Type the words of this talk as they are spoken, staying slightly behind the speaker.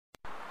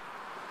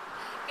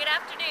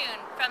afternoon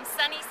from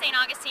sunny St.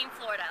 Augustine,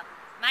 Florida.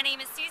 My name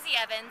is Susie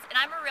Evans and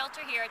I'm a realtor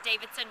here at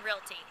Davidson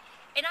Realty.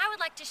 And I would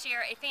like to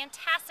share a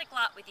fantastic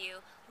lot with you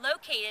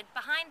located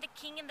behind the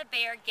King and the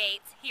Bear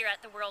gates here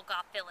at the World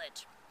Golf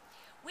Village.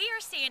 We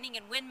are standing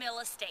in Windmill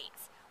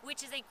Estates,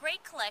 which is a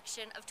great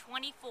collection of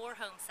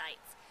 24 home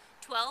sites,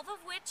 12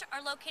 of which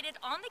are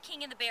located on the King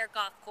and the Bear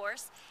golf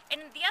course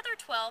and the other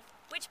 12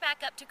 which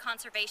back up to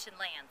conservation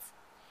lands.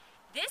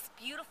 This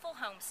beautiful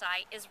home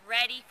site is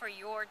ready for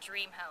your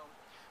dream home.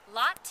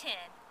 Lot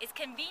 10 is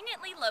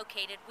conveniently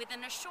located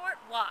within a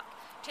short walk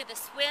to the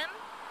swim,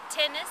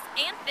 tennis,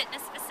 and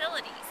fitness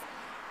facilities.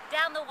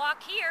 Down the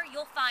walk here,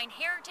 you'll find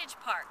Heritage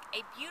Park,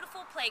 a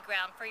beautiful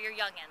playground for your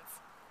youngins.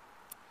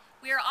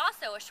 We are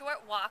also a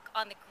short walk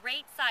on the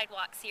great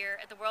sidewalks here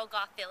at the World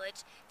Golf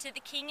Village to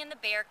the King and the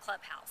Bear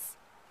Clubhouse.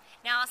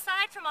 Now,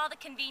 aside from all the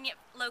convenient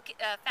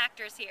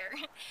factors here,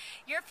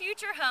 your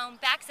future home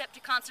backs up to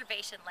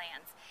conservation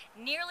lands.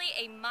 Nearly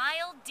a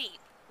mile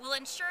deep will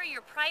ensure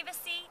your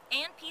privacy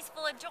and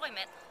peaceful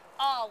enjoyment,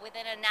 all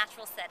within a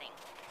natural setting.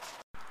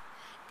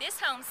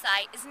 This home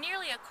site is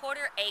nearly a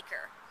quarter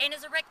acre and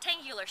is a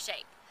rectangular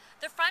shape.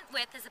 The front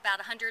width is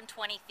about 120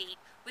 feet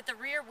with the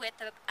rear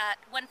width at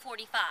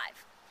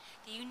 145.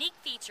 The unique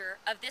feature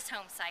of this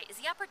home site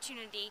is the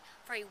opportunity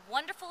for a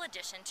wonderful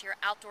addition to your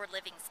outdoor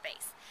living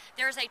space.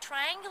 There is a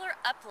triangular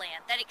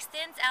upland that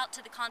extends out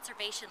to the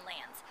conservation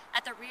lands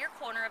at the rear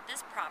corner of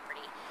this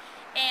property,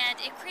 and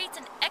it creates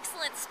an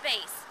excellent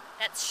space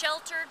that's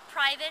sheltered,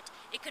 private.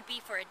 It could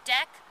be for a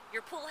deck,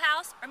 your pool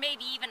house, or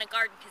maybe even a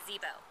garden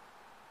gazebo.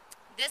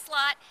 This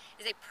lot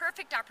is a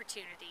perfect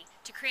opportunity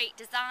to create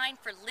design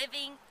for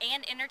living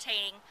and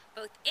entertaining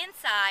both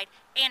inside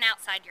and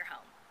outside your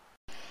home.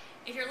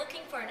 If you're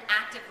looking for an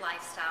active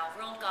lifestyle,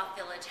 World Golf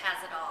Village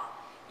has it all.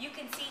 You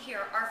can see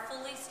here our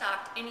fully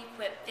stocked and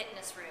equipped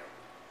fitness room.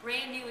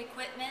 Brand new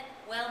equipment,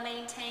 well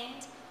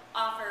maintained,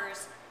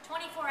 offers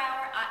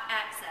 24-hour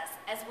access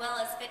as well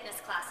as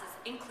fitness classes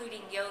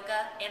including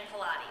yoga and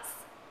Pilates.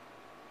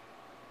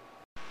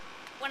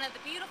 One of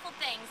the beautiful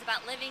things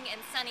about living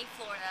in sunny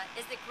Florida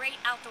is the great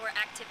outdoor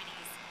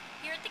activities.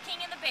 Here at the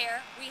King and the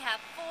Bear, we have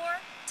 4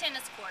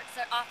 tennis courts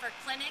that offer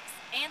clinics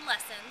and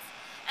lessons,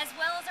 as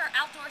well as our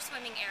outdoor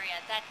swimming area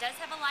that does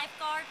have a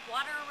lifeguard,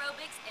 water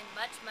aerobics, and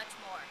much, much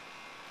more.